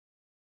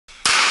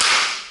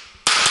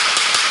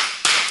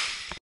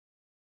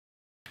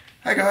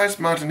Hey guys,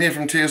 Martin here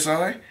from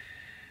TSI.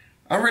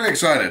 I'm really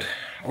excited.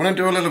 I want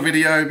to do a little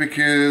video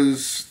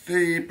because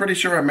pretty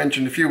sure I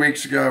mentioned a few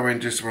weeks ago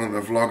in just one of the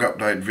vlog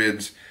update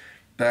vids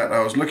that I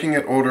was looking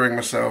at ordering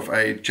myself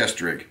a chest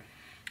rig.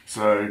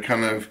 So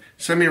kind of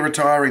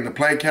semi-retiring the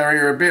plate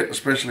carrier a bit,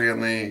 especially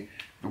in the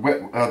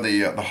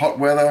hot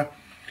weather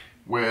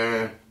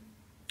where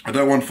I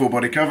don't want full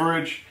body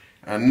coverage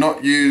and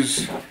not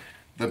use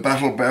the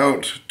battle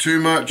belt too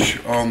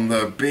much on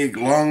the big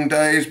long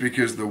days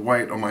because the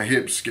weight on my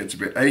hips gets a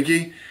bit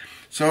achy.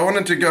 So I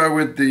wanted to go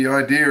with the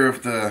idea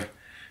of the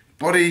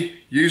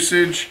body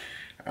usage,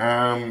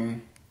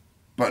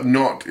 but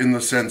not in the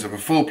sense of a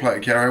full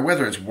plate carrier,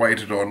 whether it's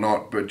weighted or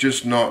not, but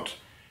just not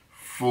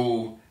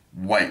full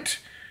weight.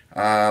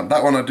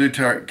 That one I do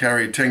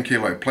carry 10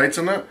 kilo plates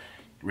in it,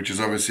 which is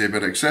obviously a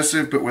bit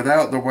excessive, but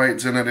without the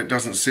weights in it, it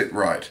doesn't sit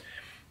right.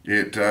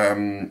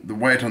 The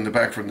weight on the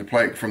back from the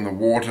plate from the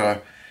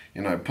water,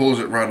 pulls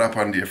it right up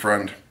under your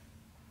front.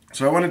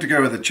 So I wanted to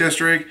go with a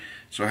chest rig,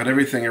 so I had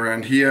everything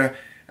around here,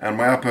 and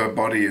my upper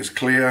body is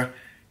clear,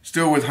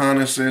 still with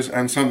harnesses,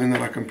 and something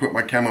that I can put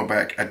my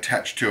camelback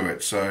attached to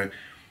it, so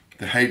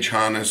the H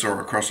harness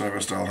or a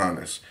crossover style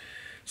harness.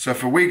 So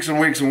for weeks and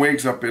weeks and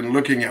weeks I've been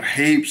looking at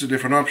heaps of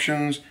different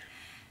options,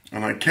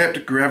 and I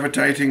kept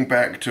gravitating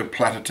back to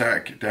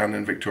Platatac down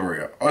in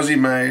Victoria. Aussie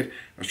made,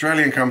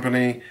 Australian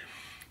company.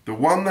 The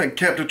one that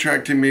kept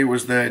attracting me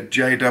was their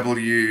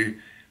JW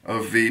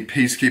of the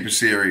Peacekeeper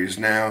series.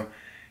 Now,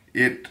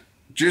 it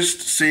just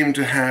seemed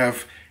to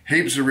have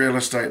heaps of real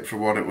estate for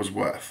what it was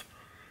worth.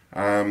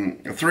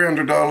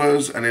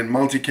 $300, and in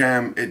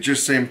multicam, it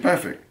just seemed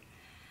perfect.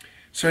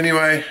 So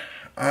anyway,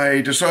 I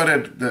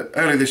decided that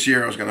early this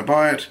year I was going to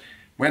buy it,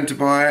 went to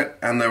buy it,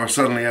 and they were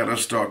suddenly out of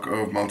stock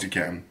of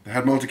multicam. They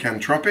had multicam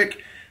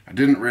Tropic. I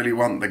didn't really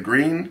want the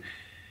green.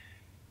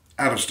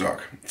 Out of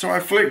stock. So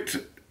I flicked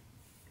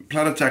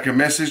Platatac a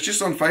message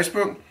just on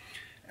Facebook,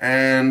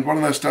 and one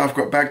of their staff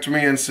got back to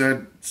me and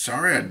said,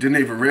 sorry, I didn't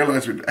even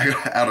realize we'd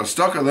out of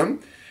stock of them,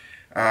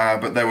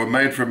 but they were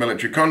made for a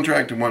military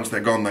contract, and once they're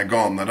gone, they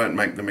don't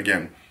make them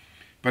again.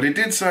 But he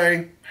did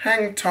say,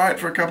 hang tight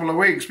for a couple of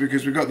weeks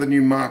because we've got the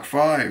new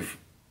Mk5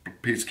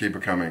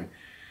 Peacekeeper coming.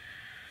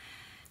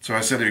 So I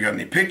said, have you got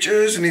any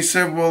pictures? And he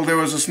said, well, there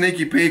was a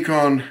sneaky peek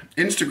on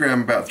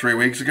Instagram about 3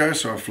 weeks ago,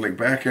 so I flicked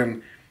back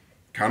and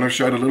kind of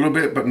showed a little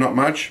bit, but not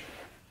much.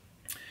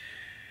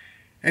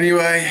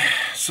 Anyway,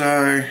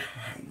 so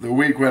the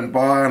week went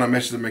by and I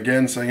messaged them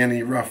again saying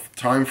any rough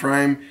time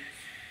frame.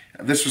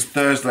 This was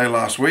Thursday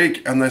last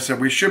week, and they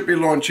said we should be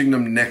launching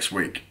them next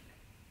week.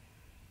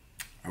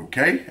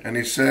 Okay, and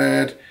he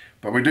said,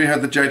 but we do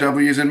have the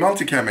JWs in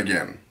multicam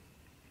again.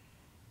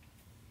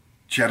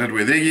 Chatted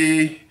with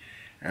Iggy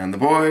and the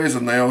boys,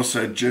 and they all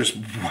said just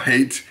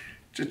wait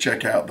to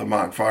check out the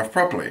Mk5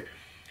 properly.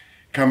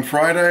 Come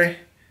Friday,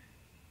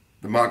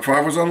 the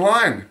Mk5 was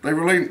online. They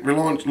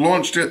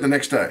launched it the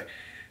next day.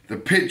 The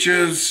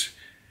pictures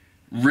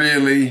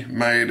really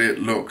made it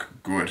look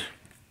good.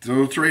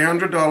 Still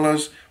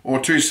 $300 or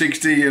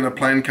 $260 in a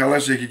plain color,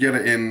 so you could get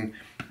it in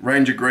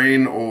Ranger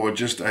Green or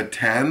just a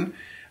tan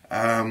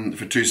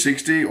for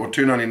 $260 or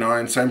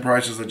 $299, same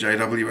price as the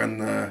JW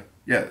and the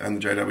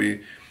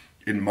JW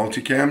in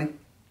multicam.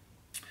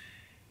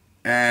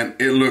 And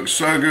it looked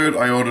so good,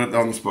 I ordered it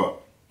on the spot.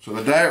 So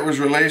the day it was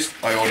released,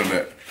 I ordered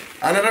it,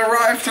 and it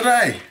arrived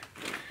today.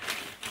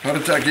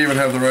 Platatac even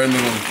have their own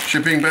little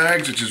shipping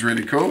bags, which is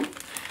really cool.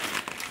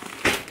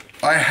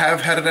 I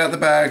have had it out the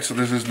bag, so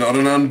this is not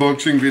an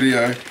unboxing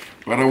video,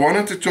 but I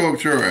wanted to talk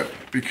through it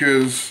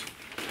because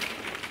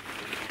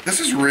this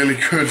is really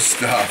good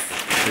stuff,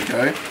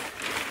 okay?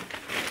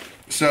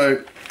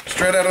 So,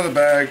 straight out of the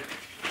bag,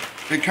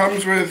 it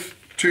comes with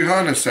 2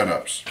 harness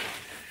setups.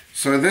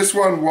 So this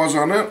one was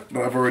on it,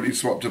 but I've already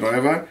swapped it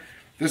over.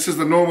 This is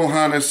the normal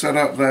harness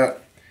setup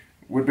that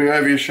would be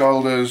over your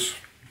shoulders,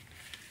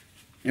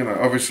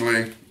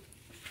 obviously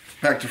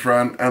back to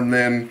front, and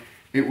then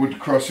it would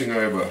crossing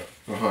over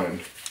behind.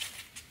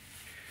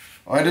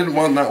 I didn't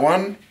want that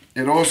one.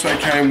 It also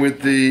came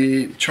with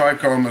the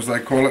Chicom, as they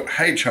call it,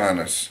 H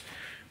harness,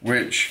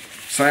 which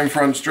same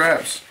front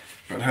straps,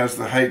 but has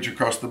the H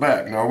across the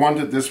back. Now I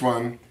wanted this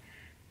one,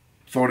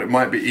 thought it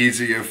might be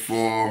easier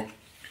for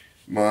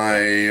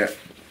my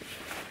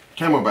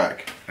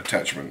camelback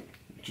attachment,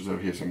 which is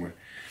over here somewhere.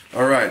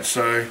 Alright,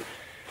 so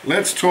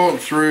let's talk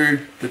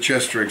through the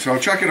chest rig. So I'll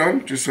chuck it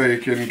on just so you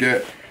can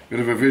get a bit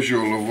of a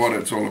visual of what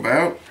it's all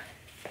about.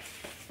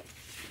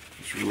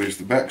 Just release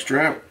the back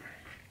strap.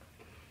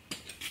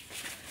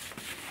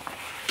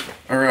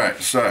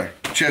 Alright, so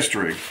chest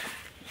rig.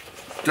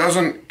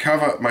 Doesn't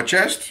cover my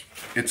chest,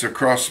 it's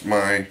across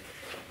my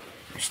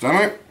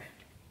stomach.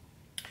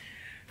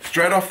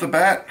 Straight off the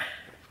bat,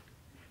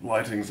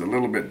 lighting's a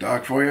little bit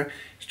dark for you.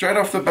 Straight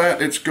off the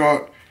bat, it's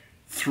got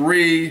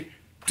 3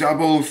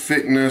 double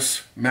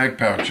thickness mag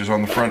pouches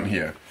on the front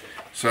here.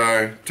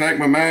 So take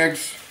my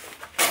mags,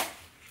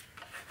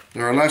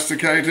 they're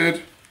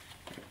elasticated,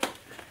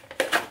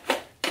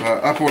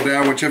 up or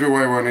down, whichever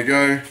way we want to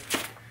go.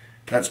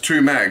 That's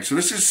 2 mags. So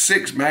this is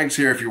 6 mags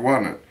here if you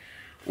want it.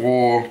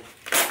 Or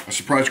a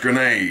surprise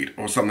grenade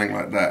or something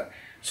like that.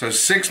 So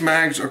 6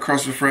 mags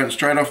across the front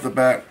straight off the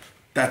bat,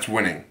 that's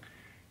winning.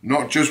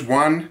 Not just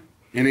 1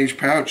 in each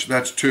pouch,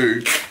 that's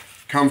 2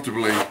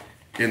 comfortably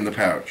in the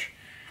pouch.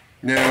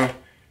 Now,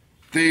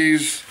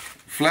 these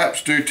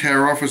flaps do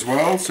tear off as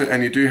well,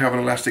 and you do have an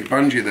elastic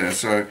bungee there,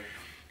 so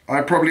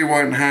I probably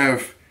won't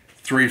have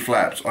 3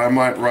 flaps. I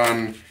might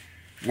run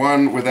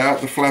 1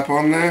 without the flap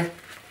on there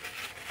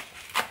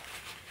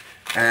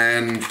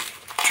and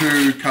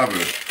 2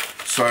 covered,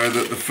 so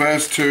that the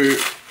first 2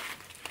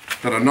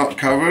 that are not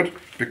covered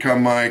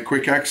become my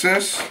quick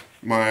access,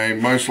 my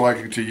most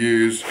likely to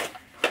use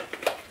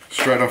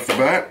straight off the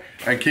bat,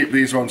 and keep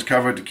these ones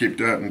covered to keep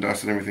dirt and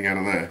dust and everything out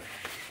of there.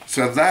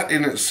 So that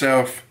in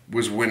itself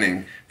was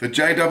winning. The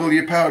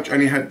JW pouch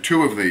only had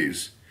 2 of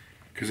these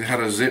because it had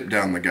a zip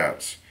down the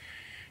guts.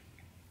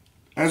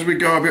 As we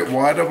go a bit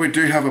wider, we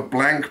do have a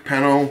blank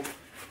panel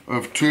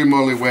of 2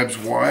 MOLLE webs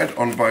wide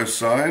on both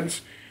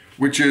sides,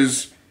 which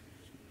is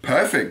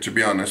perfect, to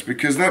be honest,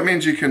 because that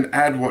means you can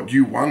add what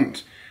you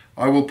want.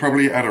 I will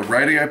probably add a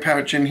radio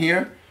pouch in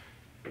here,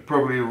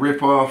 probably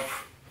rip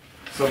off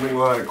something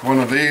like one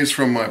of these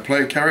from my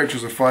plate carrier, which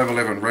is a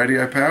 511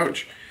 radio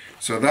pouch.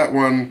 So that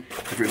one,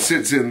 if it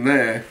sits in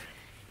there,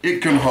 it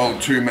can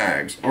hold 2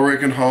 mags, or it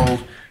can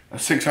hold a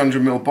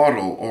 600ml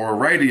bottle, or a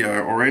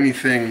radio, or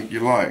anything you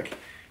like.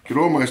 You could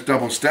almost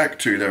double stack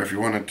 2 there if you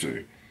wanted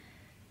to.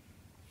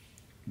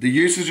 The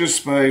usage of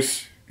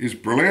space is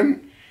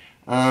brilliant.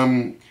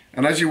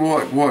 And as you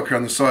walk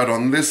around the side,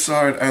 on this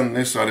side and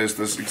this side is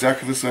this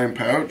exactly the same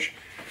pouch.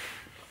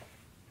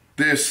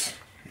 This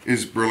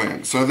is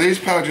brilliant. So these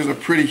pouches are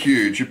pretty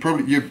huge.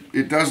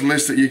 It does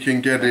list that you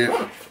can get it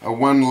a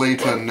 1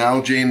 litre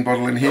Nalgene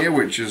bottle in here,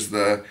 which is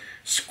the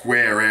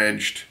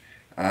square-edged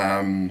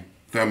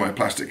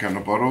thermoplastic kind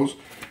of bottles.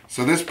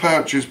 So this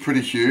pouch is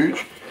pretty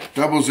huge.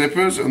 Double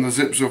zippers, and the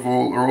zips are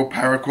all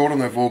paracord,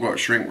 and they've all got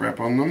shrink wrap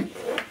on them.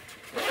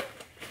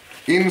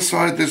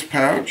 Inside this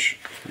pouch,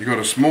 you've got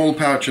a small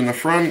pouch in the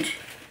front,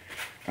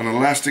 an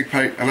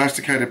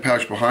elasticated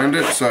pouch behind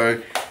it.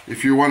 So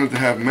if you wanted to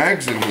have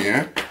mags in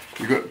here,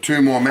 you've got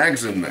 2 more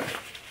mags in there,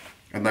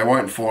 and they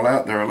won't fall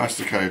out, they're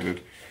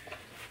elasticated.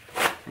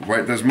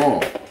 Wait, there's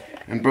more.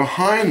 And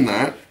behind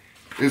that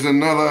is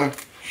another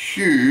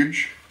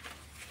huge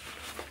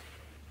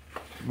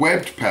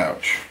webbed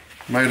pouch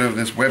made of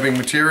this webbing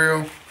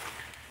material.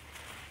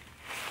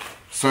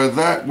 So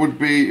that would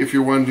be if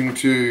you're wanting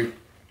to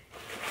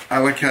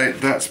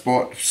allocate that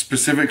spot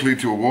specifically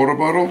to a water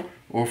bottle,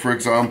 or for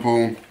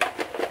example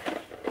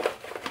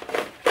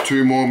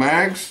 2 more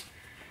mags,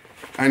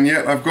 and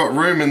yet I've got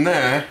room in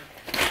there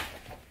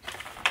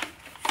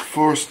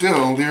for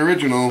still the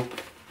original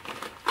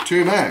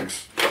 2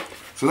 mags.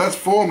 So that's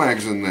 4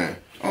 mags in there.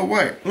 Oh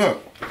wait,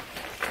 look.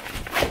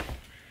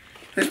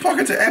 These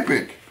pockets are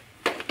epic.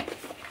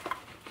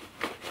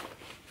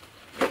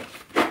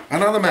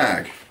 Another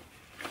mag.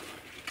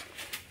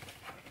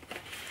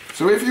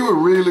 So if you were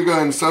really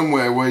going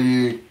somewhere where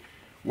you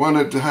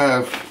wanted to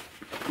have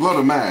a lot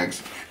of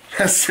mags,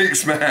 that's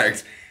 6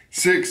 mags.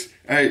 6,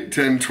 8,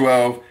 10,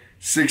 12,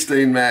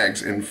 16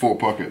 mags in 4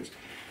 pockets.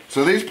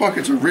 So these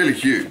pockets are really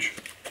huge.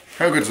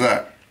 How good is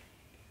that?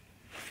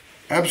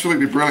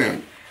 Absolutely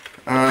brilliant.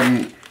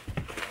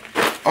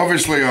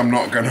 Obviously I'm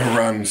not going to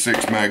run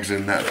 6 mags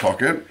in that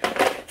pocket.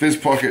 This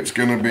pocket's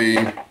going to be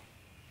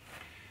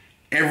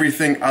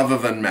everything other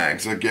than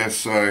mags, I guess.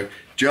 So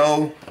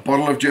gel, a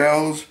bottle of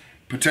gels,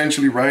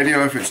 potentially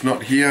radio if it's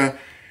not here,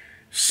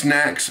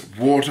 snacks,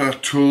 water,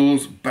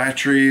 tools,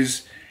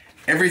 batteries,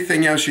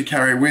 everything else you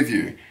carry with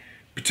you.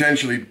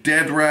 Potentially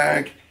dead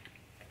rag,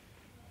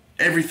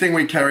 everything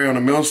we carry on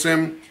a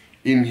milsim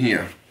in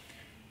here.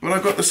 But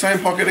I've got the same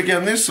pocket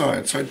again this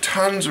side, so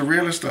tons of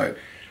real estate.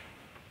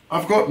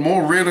 I've got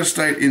more real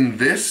estate in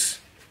this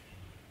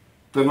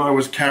than I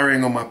was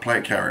carrying on my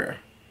plate carrier.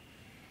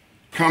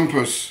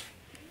 Compass,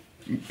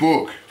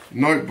 book,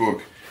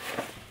 notebook,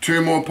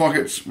 2 more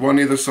pockets, 1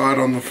 either side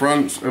on the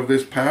front of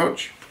this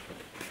pouch.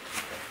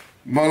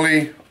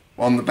 MOLLE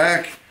on the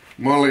back,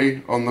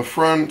 MOLLE on the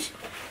front.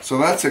 So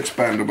that's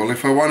expandable.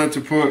 If I wanted to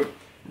put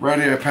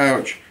radio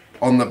pouch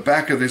on the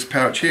back of this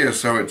pouch here,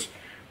 so it's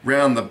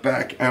round the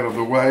back out of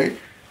the way,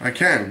 I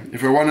can.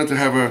 If I wanted to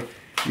have a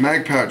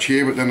mag pouch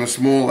here but then a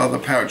small other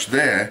pouch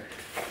there,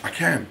 I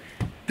can.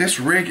 This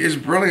rig is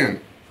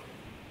brilliant.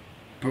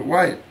 But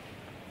wait,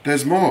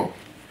 there's more.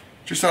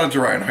 Just started to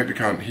rain, I hope you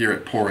can't hear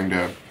it pouring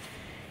down.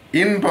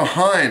 In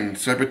behind,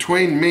 so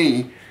between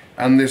me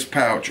and this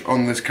pouch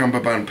on this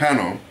cummerbund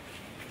panel,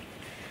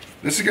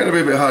 this is going to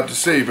be a bit hard to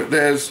see, but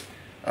there's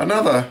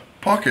another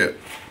pocket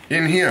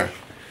in here.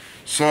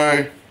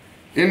 So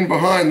in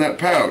behind that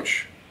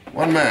pouch,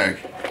 1 mag,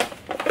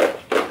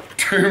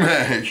 2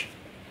 mag,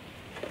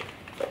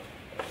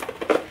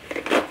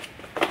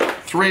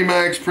 3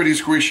 mags pretty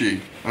squishy,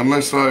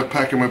 unless I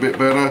pack them a bit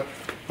better.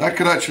 That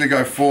could actually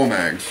go 4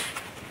 mags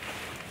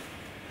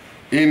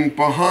in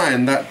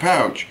behind that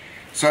pouch.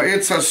 So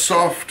it's a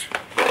soft,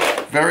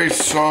 very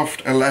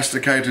soft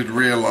elasticated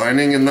rear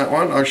lining in that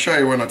one. I'll show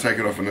you when I take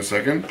it off in a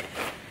second.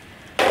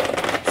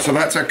 So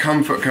that's a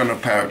comfort kind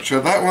of pouch. So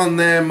that one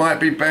there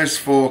might be best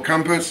for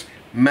compass,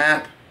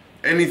 map,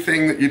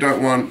 anything that you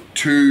don't want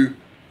too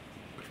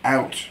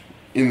out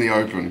in the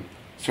open.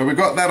 So we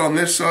got that on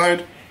this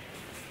side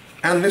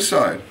and this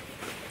side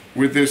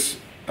with this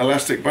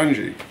elastic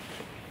bungee.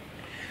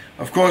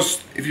 Of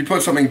course, if you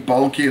put something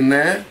bulky in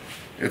there,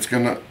 it's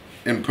gonna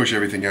push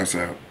everything else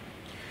out.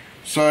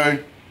 So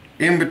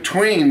in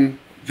between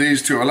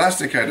these two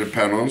elasticated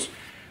panels,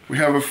 we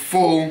have a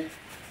full,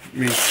 let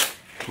me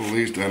pull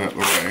these down out the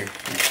way,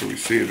 make sure we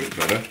see a bit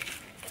better.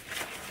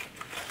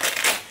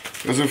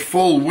 There's a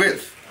full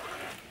width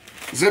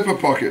zipper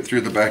pocket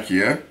through the back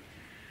here,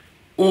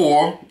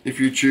 or if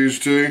you choose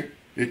to,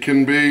 it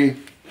can be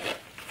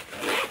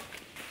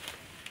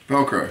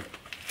Velcro.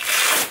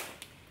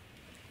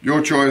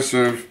 Your choice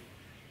of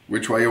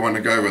which way you want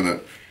to go with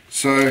it.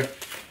 So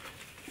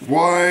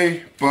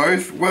why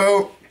both?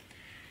 Well,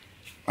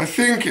 I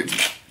think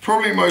it's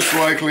probably most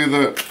likely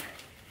that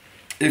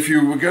if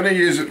you were going to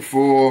use it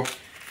for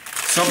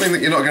something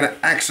that you're not going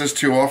to access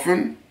too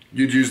often,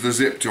 you'd use the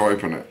zip to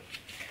open it.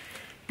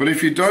 But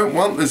if you don't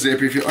want the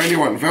zip, if you only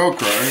want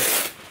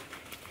Velcro,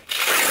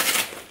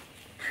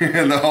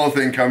 and the whole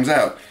thing comes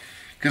out.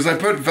 Because I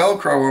put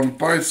Velcro on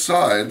both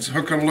sides,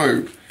 hook and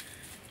loop,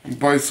 on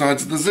both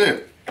sides of the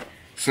zip.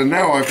 So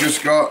now I've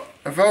just got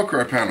a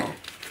Velcro panel.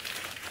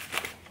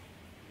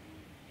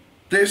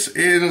 This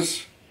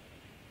is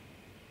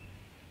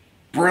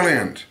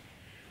brilliant.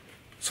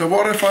 So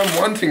what if I'm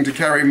wanting to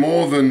carry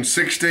more than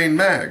 16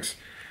 mags?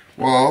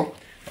 Well,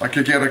 I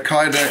could get a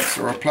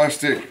Kydex or a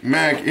plastic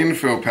mag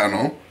infill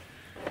panel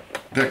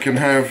that can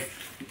have,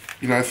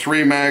 you know,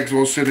 3 mags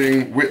all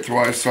sitting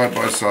widthwise side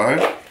by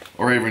side,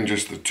 or even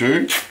just the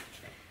 2.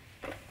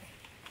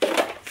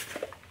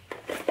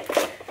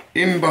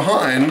 In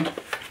behind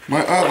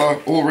my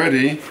other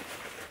already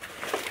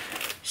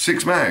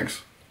 6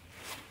 mags.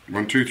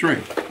 1, 2, 3.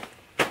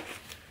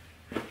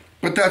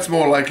 But that's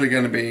more likely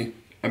going to be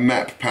a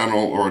map panel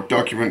or a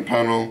document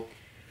panel,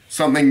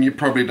 something you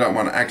probably don't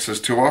want to access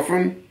too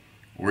often,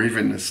 or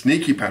even a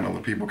sneaky panel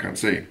that people can't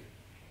see.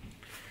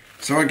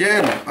 So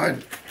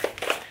again,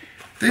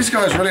 these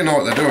guys really know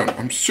what they're doing.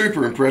 I'm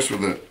super impressed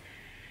with it.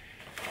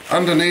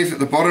 Underneath at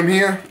the bottom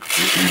here,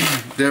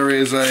 there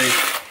is a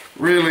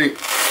really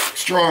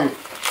strong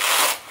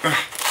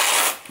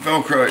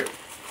Velcro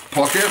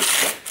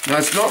pocket. Now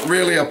it's not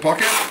really a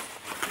pocket,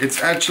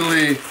 it's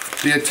actually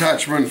the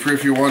attachment for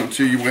if you want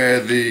to wear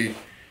the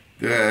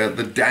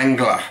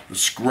dangler, the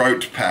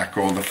scrote pack,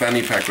 or the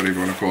fanny pack, whatever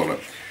you want to call it.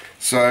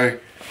 So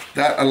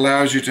that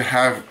allows you to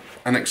have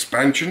an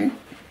expansion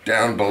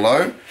down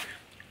below.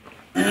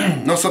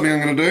 Not something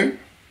I'm going to do.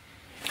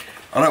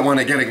 I don't want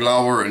it getting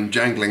lower and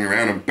jangling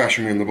around and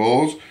bashing me in the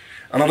balls,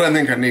 and I don't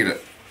think I need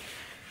it.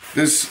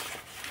 This,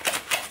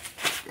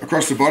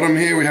 across the bottom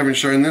here, we haven't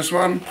shown this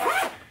one.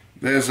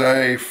 There's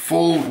a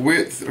full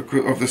width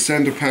of the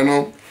center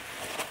panel.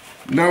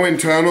 No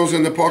internals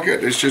in the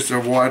pocket, it's just a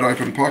wide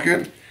open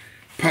pocket.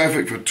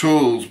 Perfect for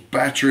tools,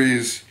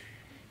 batteries,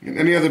 and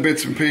any other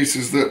bits and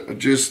pieces that are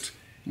just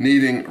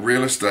needing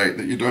real estate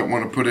that you don't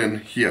want to put in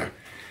here.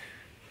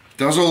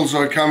 Does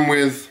also come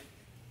with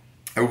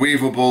a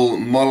weavable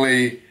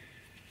molly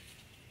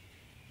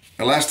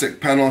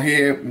elastic panel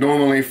here,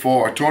 normally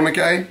for a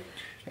tourniquet,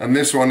 and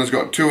this one has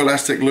got 2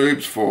 elastic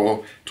loops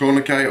for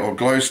tourniquet or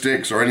glow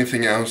sticks or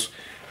anything else,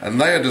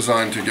 and they are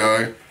designed to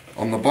go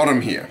on the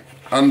bottom here,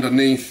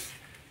 underneath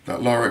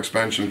that lower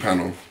expansion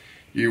panel.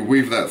 You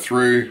weave that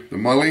through the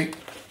molly,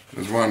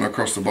 there's one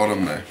across the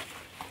bottom there.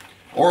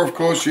 Or of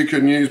course you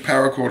can use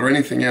paracord or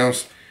anything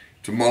else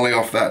to molly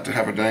off that to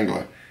have a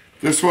dangler.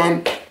 This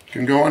one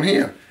can go on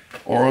here,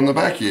 or on the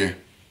back here,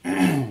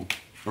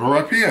 or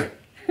up here.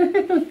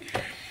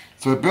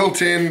 So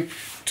built in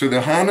to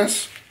the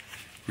harness,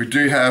 we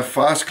do have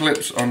fast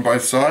clips on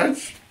both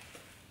sides.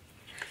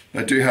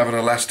 They do have an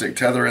elastic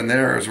tether in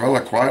there as well,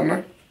 a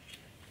quietener.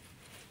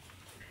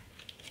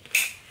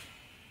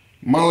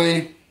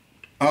 Molly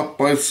up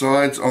both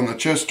sides on the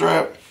chest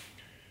strap,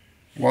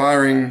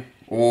 wiring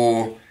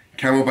or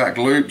camelback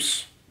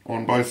loops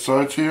on both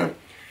sides here.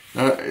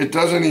 Now it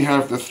does only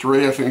have the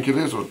 3, I think it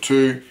is, or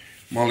 2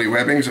 molly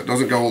webbings. It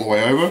doesn't go all the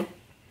way over,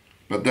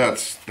 but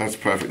that's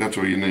perfect. That's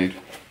all you need.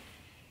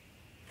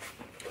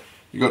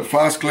 You've got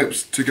fast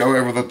clips to go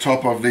over the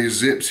top of these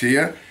zips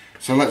here.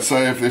 So let's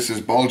say if this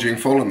is bulging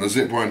full and the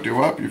zip won't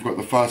do up, you've got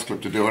the fast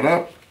clip to do it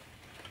up.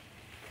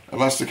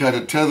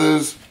 Elasticated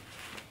tethers,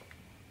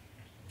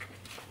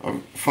 a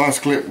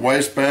fast clip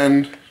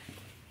waistband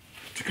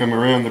to come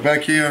around the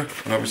back here,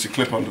 and obviously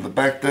clip onto the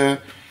back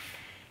there.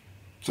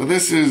 So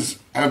this is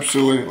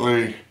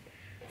absolutely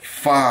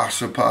far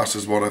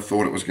surpasses what I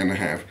thought it was going to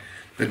have.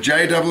 The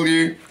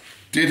JW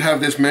did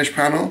have this mesh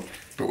panel,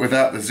 but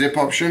without the zip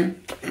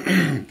option.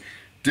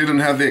 Didn't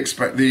have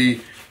the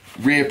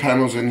rear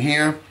panels in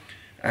here,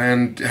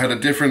 and had a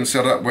different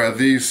setup where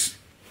these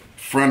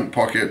front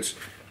pockets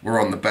were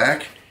on the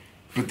back.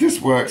 But this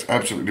works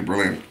absolutely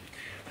brilliant.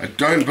 I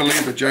don't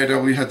believe the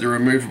JW had the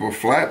removable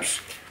flaps,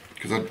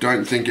 because I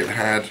don't think it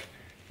had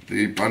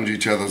the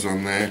bungee tethers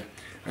on there,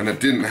 and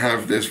it didn't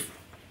have this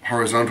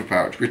horizontal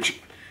pouch, which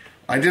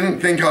I didn't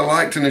think I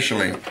liked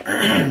initially.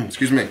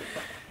 Excuse me.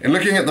 In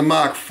looking at the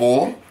Mark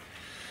IV,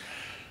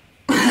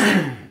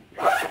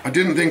 I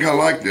didn't think I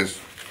liked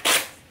this,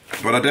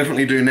 but I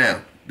definitely do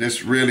now.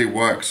 This really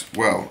works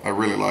well. I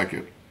really like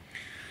it.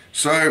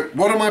 So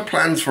what are my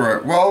plans for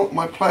it? Well,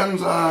 my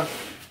plans are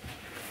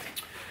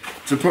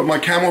to put my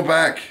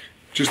Camelback,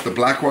 just the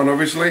black one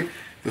obviously.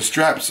 The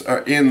straps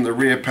are in the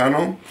rear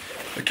panel.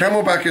 The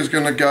Camelback is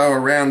going to go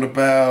around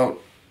about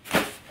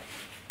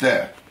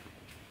there.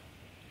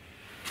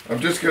 I'm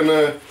just going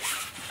to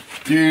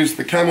use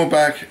the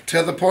Camelback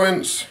tether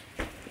points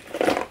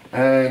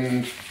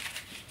and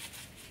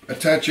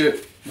attach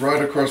it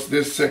right across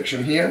this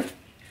section here.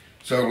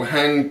 So it'll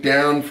hang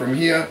down from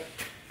here,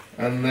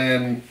 and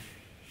then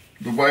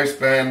the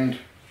waistband,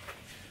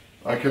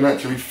 I can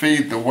actually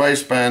feed the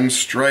waistband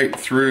straight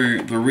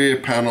through the rear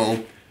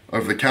panel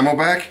of the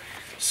Camelback.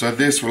 So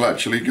this will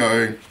actually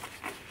go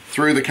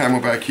through the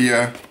Camelback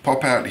here,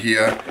 pop out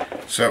here,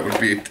 so it would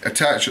be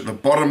attached at the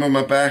bottom of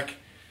my back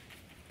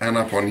and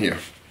up on here.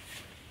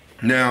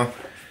 Now,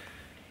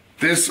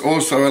 this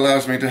also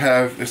allows me to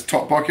have this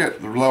top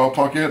pocket, the lower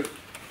pocket,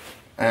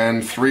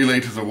 and 3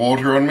 liters of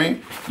water on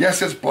me.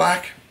 Yes, it's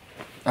black,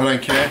 I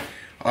don't care.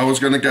 I was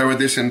going to go with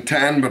this in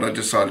tan, but I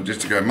decided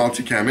just to go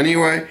multicam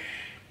anyway.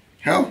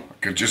 Hell, I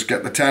could just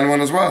get the tan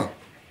one as well.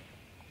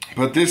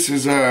 But this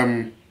is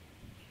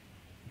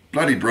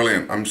bloody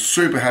brilliant. I'm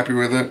super happy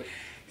with it.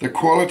 The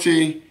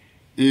quality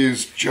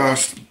is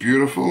just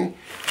beautiful.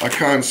 I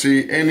can't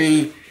see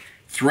any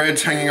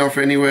threads hanging off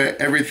anywhere.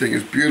 Everything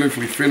is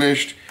beautifully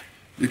finished.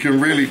 You can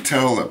really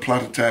tell that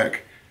Platatac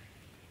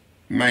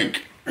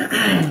make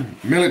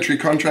military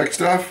contract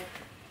stuff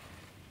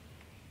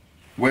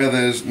where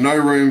there's no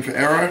room for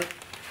error.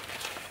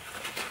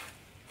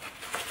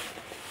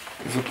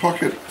 There's a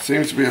pocket,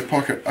 seems to be a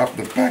pocket up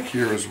the back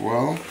here as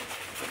well.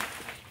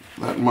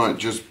 That might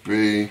just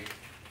be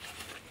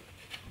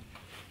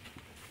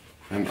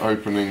an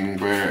opening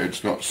where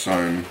it's not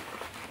sewn.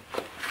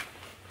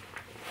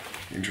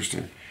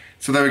 Interesting.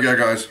 So there we go,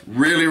 guys.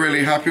 Really,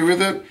 really happy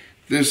with it.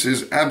 This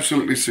is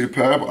absolutely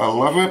superb. I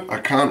love it. I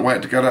can't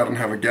wait to get out and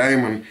have a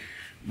game and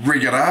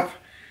rig it up.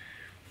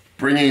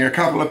 Bringing a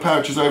couple of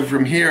pouches over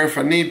from here if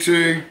I need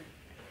to.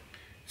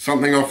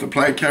 Something off the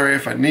plate carrier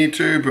if I need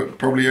to, but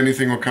probably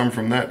anything will come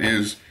from that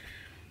is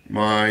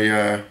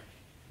my,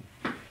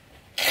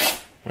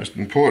 most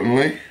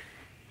importantly,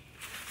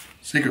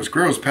 Secret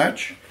Squirrels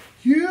patch.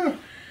 Yeah.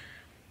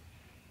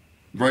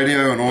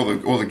 Radio and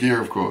all the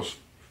gear, of course.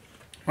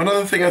 One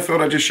other thing I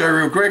thought I'd just show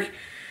real quick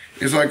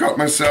is I got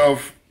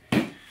myself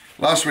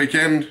last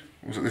weekend,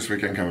 was it this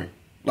weekend coming?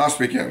 Last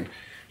weekend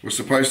was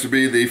supposed to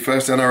be the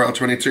first NRL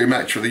 22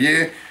 match for the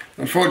year.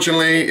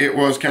 Unfortunately, it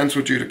was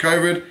cancelled due to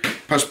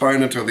COVID,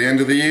 postponed until the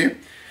end of the year.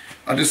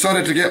 I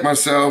decided to get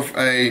myself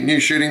a new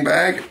shooting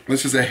bag.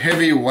 This is a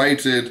heavy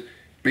weighted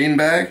bean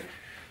bag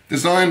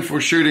designed for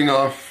shooting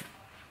off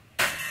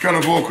kind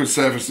of awkward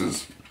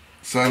surfaces.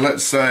 So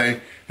let's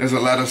say there's a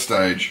ladder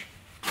stage.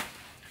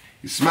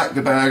 You smack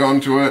the bag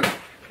onto it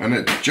and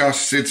it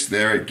just sits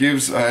there. It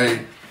gives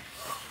an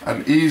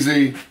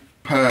easy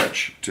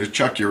perch to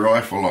chuck your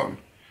rifle on.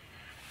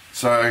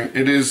 So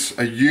it is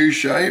a U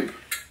shape.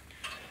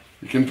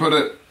 You can put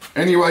it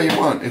any way you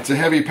want. It's a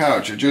heavy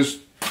pouch. It just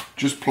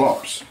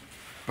plops.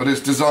 But it's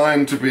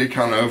designed to be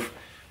kind of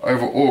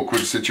over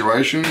awkward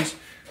situations.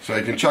 So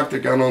you can chuck the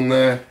gun on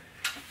there,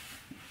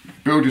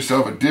 build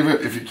yourself a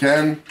divot if you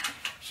can,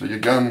 so your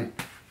gun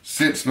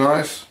sits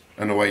nice,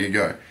 and away you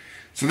go.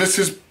 So this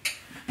is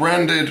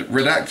branded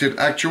Redacted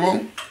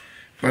Actual,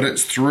 but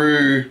it's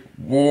through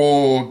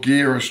War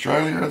Gear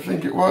Australia, I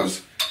think it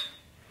was.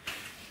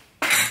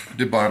 I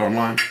did buy it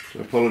online, so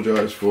I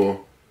apologise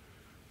for...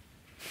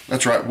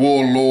 That's right,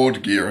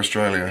 Warlord Gear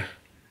Australia.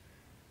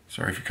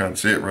 Sorry if you can't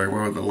see it very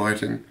well with the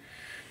lighting.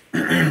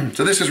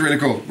 So this is really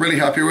cool, really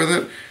happy with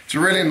it. It's a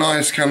really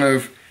nice kind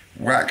of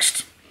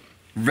waxed,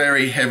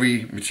 very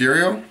heavy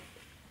material.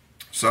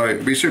 So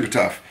it'll be super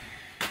tough.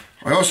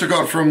 I also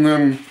got from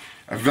them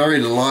a very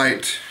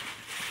light,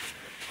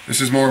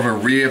 this is more of a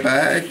rear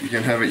bag. You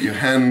can have it your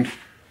hand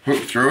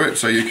hooked through it,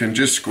 so you can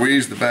just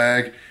squeeze the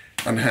bag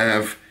and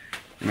have,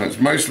 you know, it's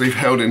mostly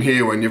held in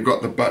here when you've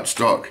got the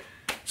buttstock,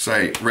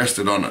 say,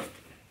 rested on it.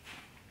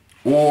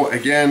 Or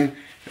again,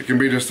 it can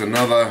be just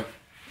another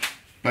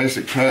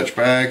basic perch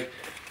bag.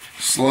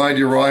 Slide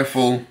your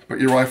rifle, put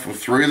your rifle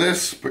through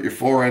this, put your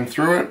forehand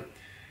through it,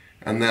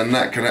 and then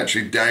that can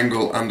actually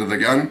dangle under the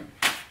gun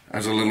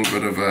as a little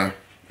bit of a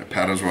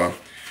pad as well.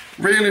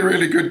 Really,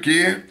 really good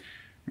gear.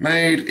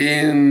 Made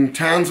in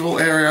Townsville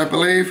area, I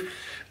believe.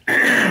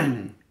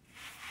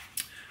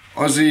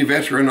 Aussie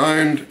veteran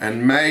owned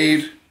and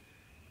made.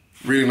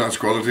 Really nice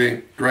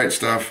quality, great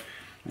stuff.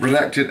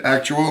 Redacted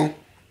Actual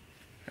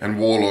and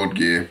Warlord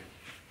gear.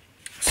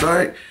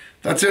 So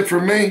that's it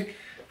from me.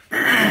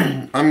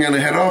 I'm going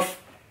to head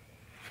off.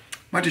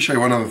 Might just show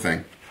you one other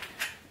thing.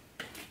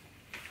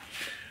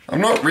 I'm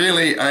not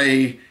really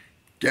a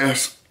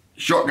gas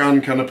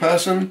shotgun kind of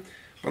person,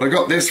 but I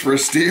got this for a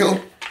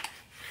steal.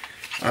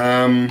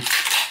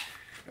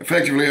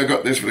 Effectively, I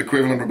got this for the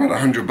equivalent of about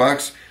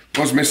 $100.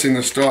 Was missing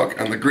the stock,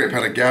 and the grip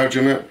had a gouge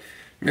in it.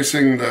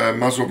 Missing the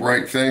muzzle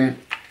brake thing.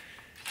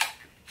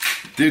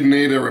 Did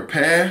need a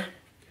repair.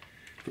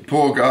 The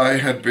poor guy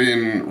had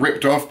been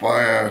ripped off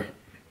by a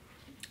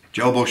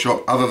gel ball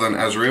shop other than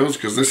Azrael's,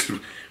 because this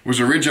was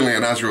originally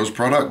an Azrael's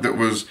product that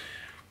was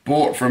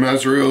bought from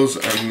Azrael's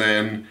and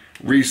then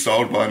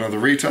resold by another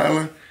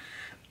retailer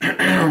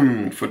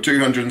for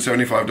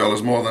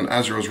 $275 more than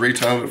Azrael's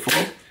retailed it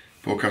for.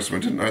 Poor customer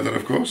didn't know that,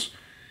 of course.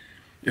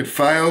 It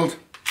failed.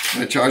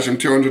 They charged him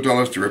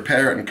 $200 to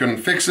repair it and couldn't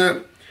fix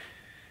it.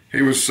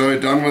 He was so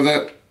done with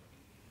it,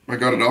 I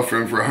got it off for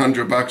him for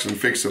 $100 and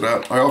fixed it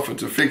up. I offered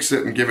to fix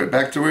it and give it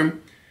back to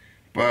him,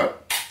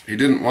 but he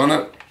didn't want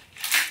it.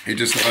 He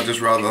just said, I'd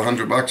just rather the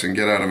 $100 and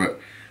get out of it.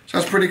 So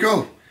that's pretty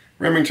cool.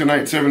 Remington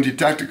 870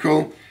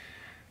 Tactical.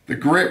 The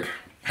grip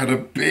had a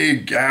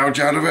big gouge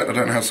out of it. I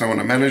don't know how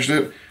someone managed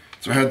it.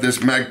 So I had this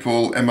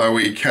Magpul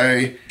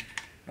MOEK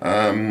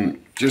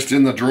just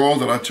in the drawer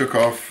that I took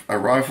off a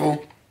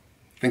rifle.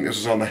 I think this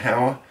was on the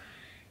Hauer.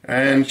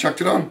 And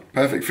chucked it on.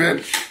 Perfect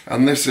fit.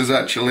 And this is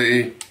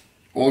actually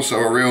also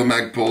a real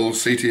Magpul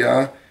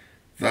CTR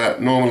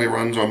that normally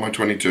runs on my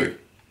 22.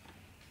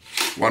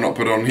 Why not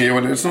put it on here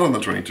when it's not on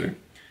the 22?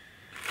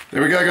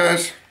 There we go,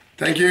 guys.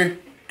 Thank you.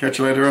 Catch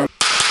you later on.